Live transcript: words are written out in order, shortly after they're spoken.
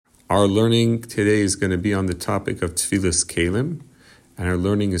Our learning today is going to be on the topic of Tevilas keilim, and our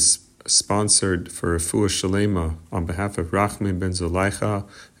learning is sponsored for Refuah Shalema on behalf of Rachme Ben Zolaicha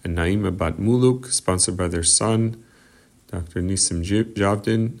and Naima Bat Muluk, sponsored by their son, Dr. Nisim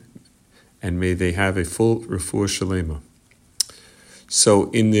Javdin, and may they have a full Refuah Shalema. So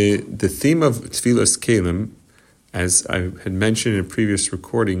in the theme of Tevilas keilim, as I had mentioned in a previous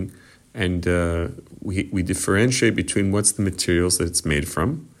recording, and we differentiate between what's the materials that it's made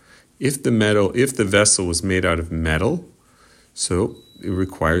from. If the vessel was made out of metal, so it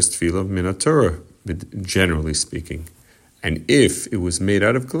requires tefillah min Torah, generally speaking. And if it was made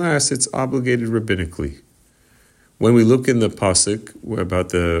out of glass, it's obligated rabbinically. When we look in the pasuk about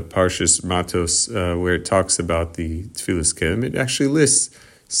the Parshas Matos, where it talks about the Tevilas keilim, it actually lists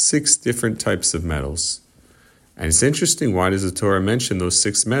 6 different types of metals. And it's interesting, why does the Torah mention those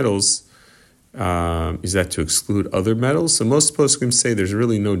 6 metals? Is that to exclude other metals? So most poskim say there's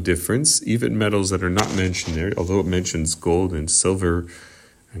really no difference. Even metals that are not mentioned there, although it mentions gold and silver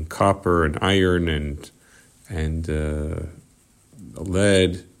and copper and iron and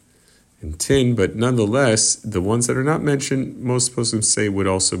lead and tin, but nonetheless, the ones that are not mentioned, most poskim say would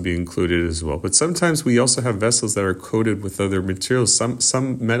also be included as well. But sometimes we also have vessels that are coated with other materials.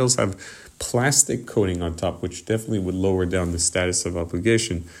 Some metals have plastic coating on top, which definitely would lower down the status of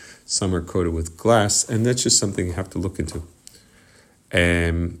obligation. Some are coated with glass, and that's just something you have to look into.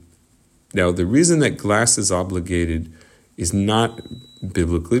 Now, the reason that glass is obligated is not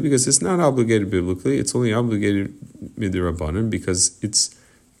biblically, because it's not obligated biblically. It's only obligated midrabanan because it's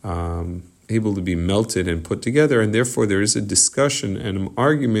able to be melted and put together, and therefore there is a discussion and an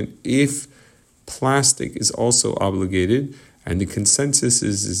argument if plastic is also obligated, and the consensus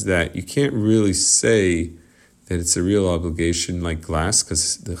is that you can't really say that it's a real obligation like glass,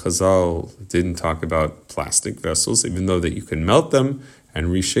 because the Chazal didn't talk about plastic vessels, even though that you can melt them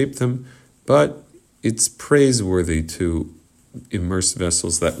and reshape them, but it's praiseworthy to immerse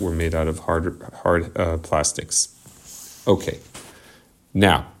vessels that were made out of hard plastics. Okay,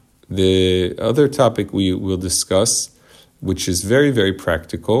 now the other topic we will discuss, which is very, very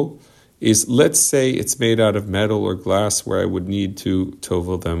practical, is let's say it's made out of metal or glass where I would need to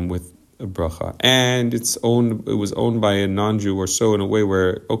tovel them with a bracha, and it was owned by a non-Jew or so, in a way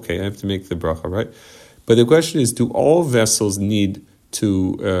where, okay, I have to make the bracha, right? But the question is, do all vessels need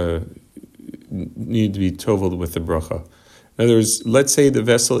to be toveled with the bracha? In other words, let's say the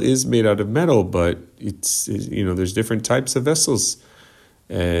vessel is made out of metal, but there's different types of vessels,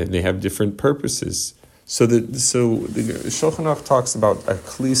 they have different purposes. So the Shulchan Aruch talks about a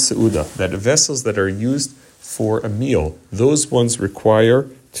kli seuda, that vessels that are used for a meal, those ones require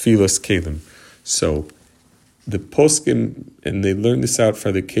Tevilas keilim. So the poskim, and they learn this out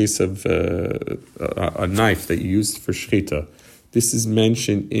for the case of a knife that you use for shechita. This is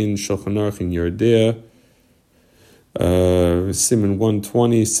mentioned in Shulchan Aruch in Yerdea, Siman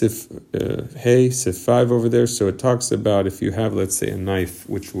 120, Sif 5 over there. So it talks about if you have, let's say, a knife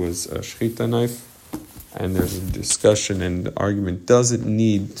which was a shechita knife, and there's a discussion and the argument, does it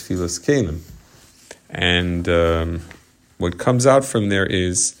need Tevilas keilim? And what comes out from there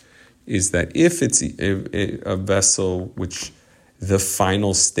is that if it's a vessel which the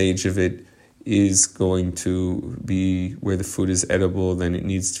final stage of it is going to be where the food is edible, then it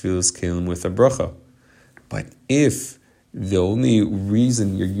needs Tevilas keilim with a bracha. But if the only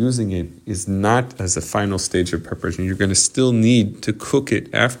reason you're using it is not as a final stage of preparation, you're going to still need to cook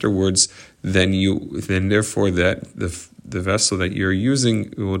it afterwards, then therefore that the vessel that you're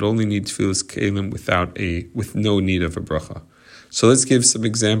using would only need Tevilas keilim with no need of a bracha. So let's give some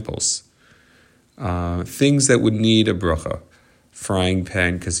examples. Things that would need a bracha: frying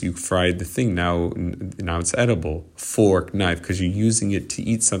pan, because you fried the thing, now it's edible. Fork, knife, because you're using it to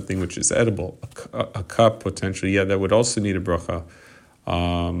eat something which is edible. A cup, potentially, that would also need a bracha.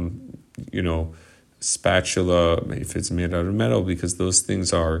 Spatula, if it's made out of metal, because those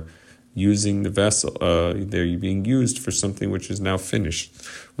things are using the vessel, they're being used for something which is now finished.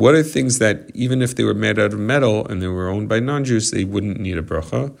 What are things that, even if they were made out of metal and they were owned by non-Jews, they wouldn't need a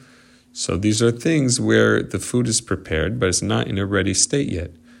bracha? So these are things where the food is prepared, but it's not in a ready state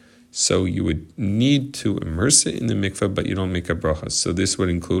yet. So you would need to immerse it in the mikveh, but you don't make a bracha. So this would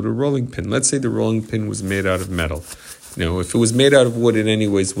include a rolling pin. Let's say the rolling pin was made out of metal. If it was made out of wood, it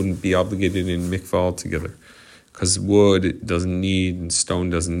anyways wouldn't be obligated in mikveh altogether, because wood it doesn't need, and stone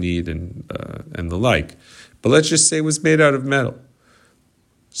doesn't need, and the like. But let's just say it was made out of metal.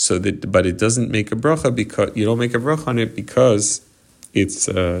 But it doesn't make a bracha, because you don't make a bracha on it because it's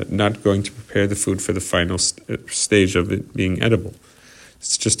not going to prepare the food for the final stage of it being edible.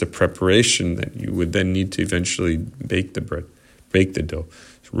 It's just a preparation that you would then need to eventually bake the bread. bake the dough.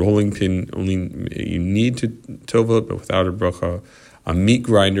 Rolling pin, only you need to tovel it, but without a bracha. A meat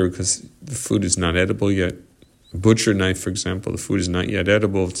grinder, because the food is not edible yet. A butcher knife, for example, the food is not yet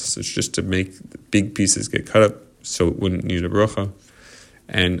edible. It's just to make the big pieces get cut up, so it wouldn't need a bracha.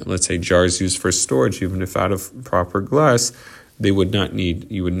 And let's say jars used for storage, even if out of proper glass, they would not need,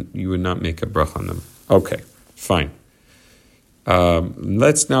 you would not make a bracha on them. Okay, fine.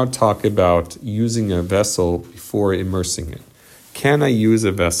 Let's now talk about using a vessel before immersing it. Can I use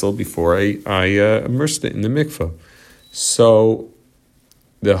a vessel before I immersed it in the mikveh? So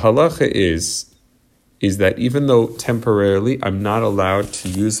the halacha is that even though temporarily I'm not allowed to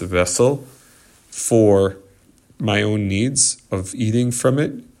use a vessel for my own needs of eating from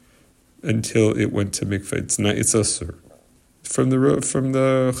it until it went to mikveh, it's asur from the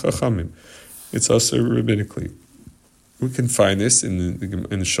chachamim. It's asur rabbinically. We can find this in the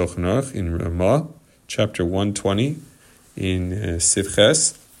Shulchan Aruch in Ramah, chapter 120, in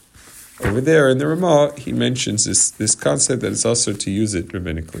Sivches. Over there in the Ramah, he mentions this concept that it's also to use it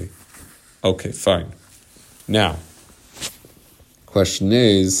rabbinically. Okay, fine. Now, question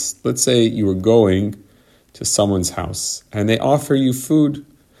is, let's say you were going to someone's house and they offer you food.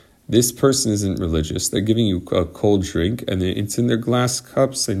 This person isn't religious. They're giving you a cold drink and it's in their glass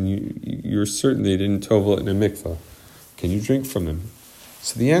cups and you're certain they didn't tovel it in a mikveh. Can you drink from them?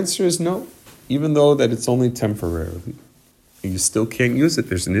 So the answer is no, even though that it's only temporarily. You still can't use it.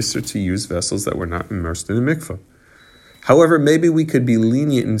 There's an issur to use vessels that were not immersed in a mikveh. However, maybe we could be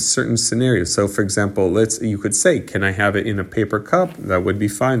lenient in certain scenarios. So, for example, you could say, can I have it in a paper cup? That would be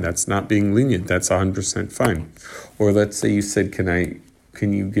fine. That's not being lenient. That's 100% fine. Or let's say you said, can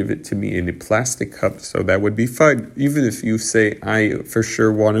you give it to me in a plastic cup? So that would be fine. Even if you say, I for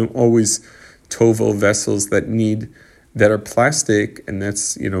sure want to always tovel vessels that are plastic, and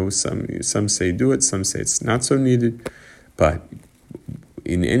that's, some say do it, some say it's not so needed. But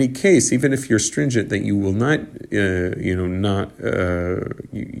in any case, even if you're stringent that you will not, you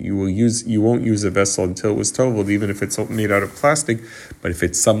won't use a vessel until it was toveled, even if it's made out of plastic. But if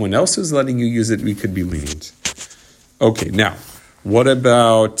it's someone else who's letting you use it, we could be lenient. Okay, now, what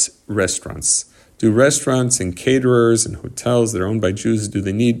about restaurants? Do restaurants and caterers and hotels that are owned by Jews, do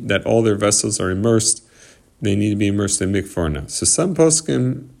they need that all their vessels are immersed? They need to be immersed in mikveh or not? So some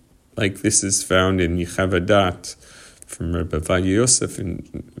poskim, like this is found in Yechavadat, from Rabbi Vadia Yosef in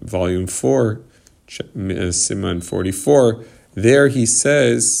volume 4, Siman 44, there he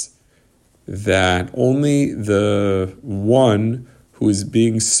says that only the one who is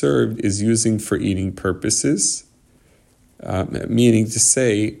being served is using for eating purposes, meaning to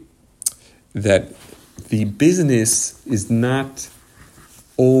say that the business is not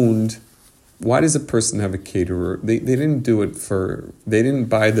owned. Why does a person have a caterer? They didn't do it they didn't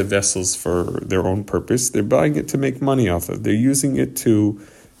buy the vessels for their own purpose. They're buying it to make money off of. They're using it to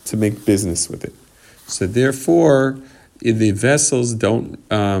make business with it. So therefore, the vessels don't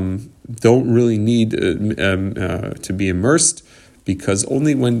really need to be immersed, because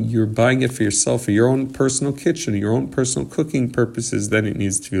only when you're buying it for yourself, for your own personal kitchen, your own personal cooking purposes, then it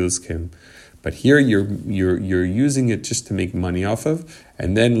needs Tevilas keilim. But here you're using it just to make money off of,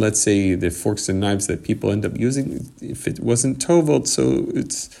 and then let's say the forks and knives that people end up using, if it wasn't toveled, so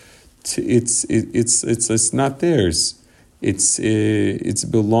it's not theirs. It's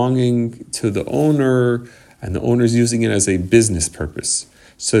belonging to the owner, and the owner's using it as a business purpose.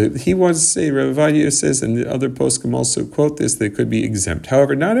 So he wants to say, Rabbi Vadia says, and the other poskim also quote this, they could be exempt.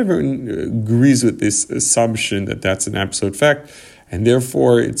 However, not everyone agrees with this assumption that that's an absolute fact. And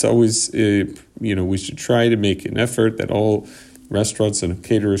therefore, it's always, we should try to make an effort that all restaurants and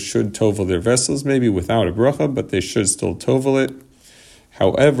caterers should tovel their vessels, maybe without a bracha, but they should still tovel it.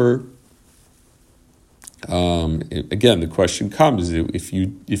 However, again, the question comes: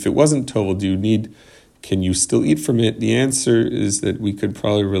 if it wasn't toveled, can you still eat from it? The answer is that we could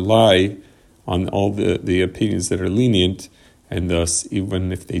probably rely on all the opinions that are lenient. And thus,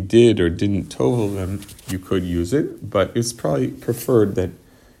 even if they did or didn't tovel them, you could use it. But it's probably preferred that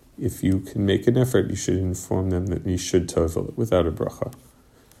if you can make an effort, you should inform them that you should tovel it without a bracha.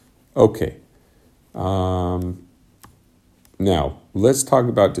 Okay. Now, let's talk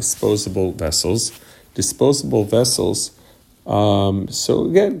about disposable vessels. Disposable vessels. So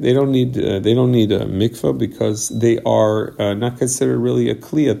again, they don't need a mikveh because they are not considered really a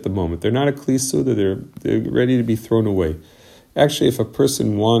kli at the moment. They're not a kli suda. They're ready to be thrown away. Actually, if a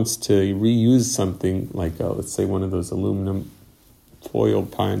person wants to reuse something like, let's say, one of those aluminum foil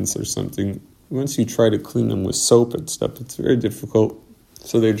pans or something, once you try to clean them with soap and stuff, it's very difficult,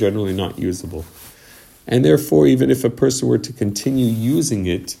 so they're generally not usable. And therefore, even if a person were to continue using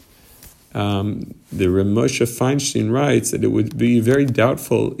it, the Rav Moshe Feinstein writes that it would be very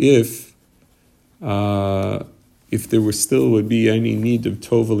doubtful if there would be any need of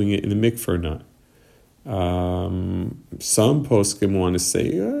toveling it in the mikveh or not. Some poskim want to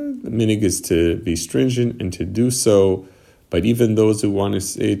say the minig is to be stringent and to do so, but even those who want to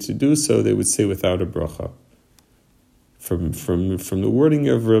say to do so, they would say without a bracha. From the wording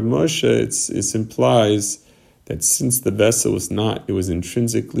of Rav Moshe, it implies that since the vessel was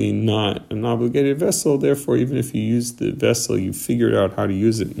intrinsically not an obligated vessel, therefore even if you use the vessel, you figured out how to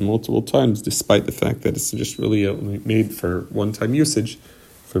use it multiple times, despite the fact that it's just really made for one-time usage.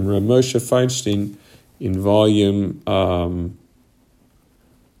 From Rav Moshe Feinstein in volume 3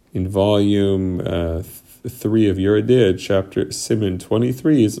 of Yerideh, chapter Siman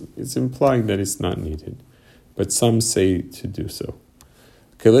 23, is implying that it's not needed, but some say to do so.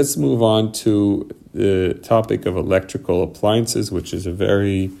 Okay, let's move on to the topic of electrical appliances, which is a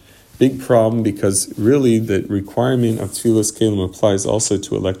very big problem because really the requirement of Tevilas keilim applies also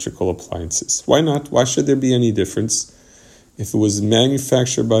to electrical appliances. Why not? Why should there be any difference? If it was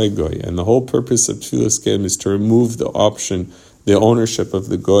manufactured by a goy, and the whole purpose of Tevilas keilim is to remove the ownership of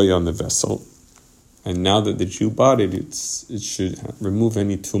the goy on the vessel, and now that the Jew bought it, it should remove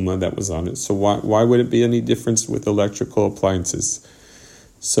any tumah that was on it. So why would it be any difference with electrical appliances?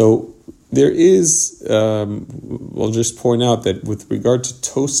 So there is, we'll just point out that with regard to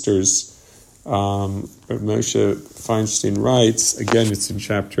toasters, Moshe Feinstein writes, again, it's in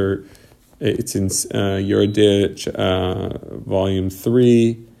Yerideh, volume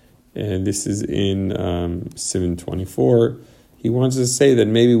 3, and this is in Siman 24. He wants to say that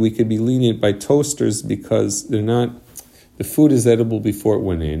maybe we could be lenient by toasters because the food is edible before it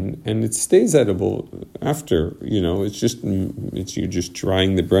went in, and it stays edible after. You're just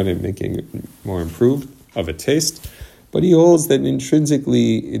drying the bread and making it more improved of a taste. But he holds that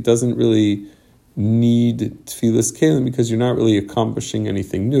intrinsically it doesn't really need Tevilas keilim because you're not really accomplishing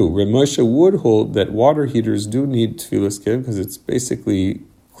anything new. Rav Moshe would hold that water heaters do need Tevilas keilim because it's basically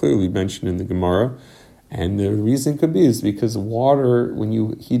clearly mentioned in the Gemara. And the reason could be is because water, when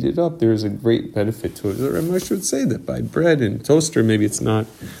you heat it up, there is a great benefit to it. Rav Moshe would say that by bread and toaster, maybe it's not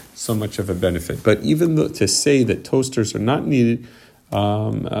so much of a benefit. But even though to say that toasters are not needed,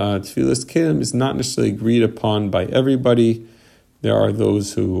 Tevilas keilim is not necessarily agreed upon by everybody. There are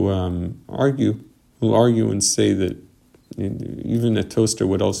those who argue and say that even a toaster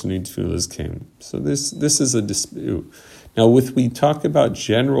would also need Tevilas keilim. So this is a dispute. Now, we talk about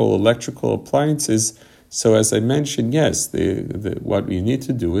general electrical appliances. So as I mentioned, yes, what you need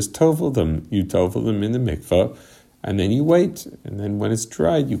to do is tovel them. You tovel them in the mikveh, and then you wait. And then when it's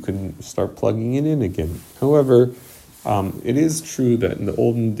dried, you can start plugging it in again. However, it is true that in the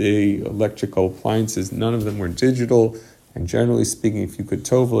olden day electrical appliances, none of them were digital. And generally speaking, if you could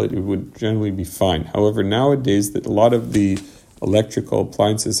tovel it, it would generally be fine. However, nowadays, that a lot of the electrical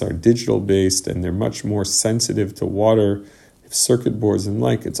appliances are digital based and they're much more sensitive to water. Circuit boards and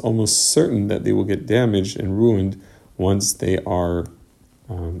it's almost certain that they will get damaged and ruined once they are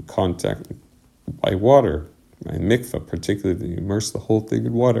contacted by water, by mikveh, particularly immerse the whole thing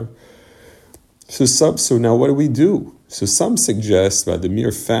in water. So now what do we do? So some suggest by the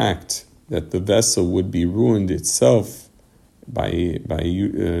mere fact that the vessel would be ruined itself by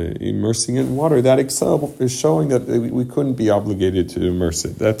immersing it in water, that itself is showing that we couldn't be obligated to immerse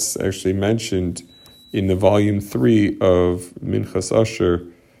it. That's actually mentioned in the volume 3 of Minchas Asher.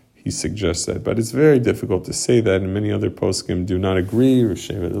 He suggests that, but it's very difficult to say that, and many other poskim do not agree.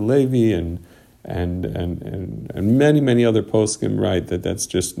 Risheva Levi and many other poskim write that that's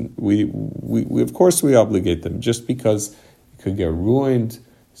just we of course we obligate them just because it could get ruined.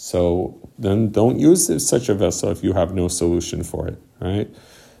 So then don't use such a vessel if you have no solution for it, right?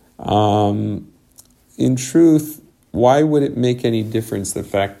 In truth, why would it make any difference the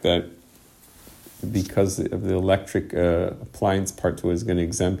fact that because of the electric appliance part to it is going to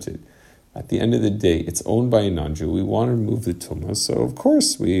exempt it? At the end of the day, it's owned by a non-Jew. We want to remove the tumah, so of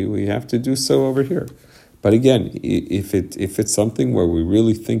course we have to do so over here. But again, if it's something where we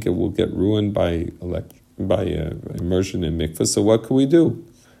really think it will get ruined by immersion in mikveh, so what can we do?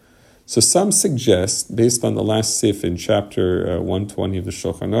 So some suggest, based on the last sif in chapter 120 of the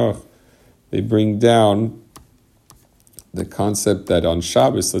Shulchan Aruch, they bring down the concept that on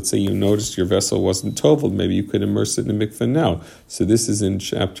Shabbos, let's say you noticed your vessel wasn't toveled, maybe you could immerse it in the mikveh now. So this is in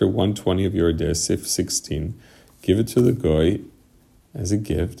chapter 120 of Yerideh, Sif 16. Give it to the goy as a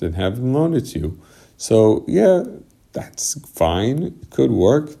gift and have him loan it to you. So yeah, that's fine. It could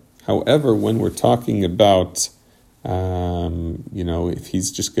work. However, when we're talking about, if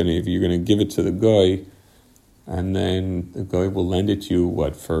you're going to give it to the goy, and then the guy will lend it to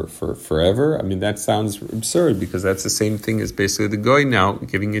you, for forever? I mean, that sounds absurd, because that's the same thing as basically the guy now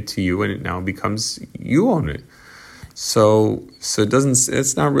giving it to you, and it now becomes you own it. So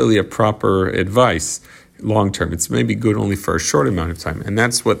it's not really a proper advice long term. It's maybe good only for a short amount of time. And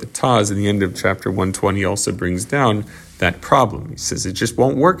that's what the Taz in the end of chapter 120 also brings down, that problem. He says it just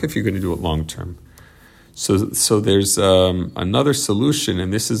won't work if you're going to do it long term. So there's another solution,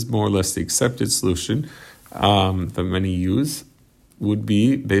 and this is more or less the accepted solution that many use, would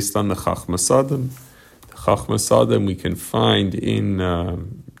be based on the Chachmas Adam. The Chachmas Adam we can find in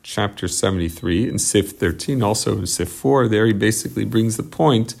chapter 73, in Sif 13, also in Sif 4. There he basically brings the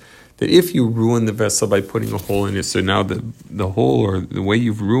point that if you ruin the vessel by putting a hole in it, so now the hole, or the way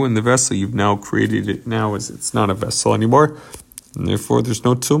you've ruined the vessel, you've now created it now as it's not a vessel anymore, and therefore there's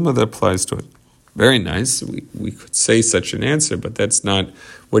no tumah that applies to it. Very nice. We could say such an answer, but that's not.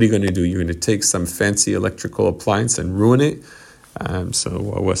 What are you going to do? You're going to take some fancy electrical appliance and ruin it. So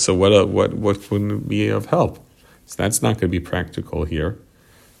what wouldn't be of help? So that's not going to be practical here.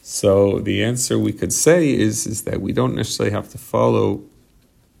 So the answer we could say is that we don't necessarily have to follow,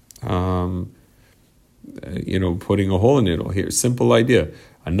 putting a hole in it. Here, simple idea.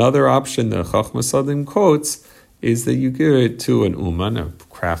 Another option the Chachmas Adam quotes is that you give it to an uman, a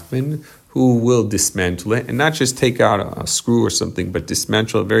craftsman, who will dismantle it, and not just take out a screw or something, but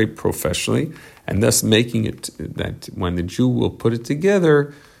dismantle it very professionally, and thus making it that when the Jew will put it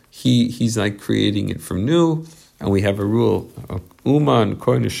together, he's like creating it from new. And we have a rule, uman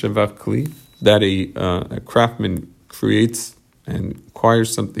koine shevach kli, that a craftsman creates and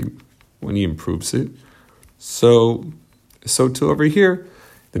acquires something when he improves it. So too over here,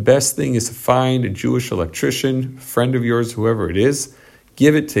 the best thing is to find a Jewish electrician, friend of yours, whoever it is,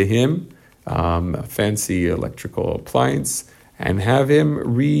 give it to him, a fancy electrical appliance, and have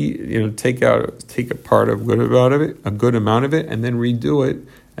him take a part of a good amount of it, and then redo it,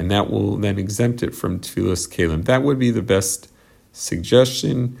 and that will then exempt it from Tevilas keilim. That would be the best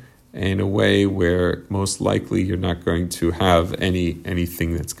suggestion, in a way where most likely you're not going to have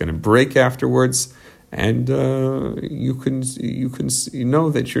anything that's going to break afterwards, and you can know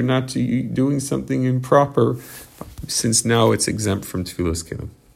that you're not doing something improper, since now it's exempt from Tevilas keilim.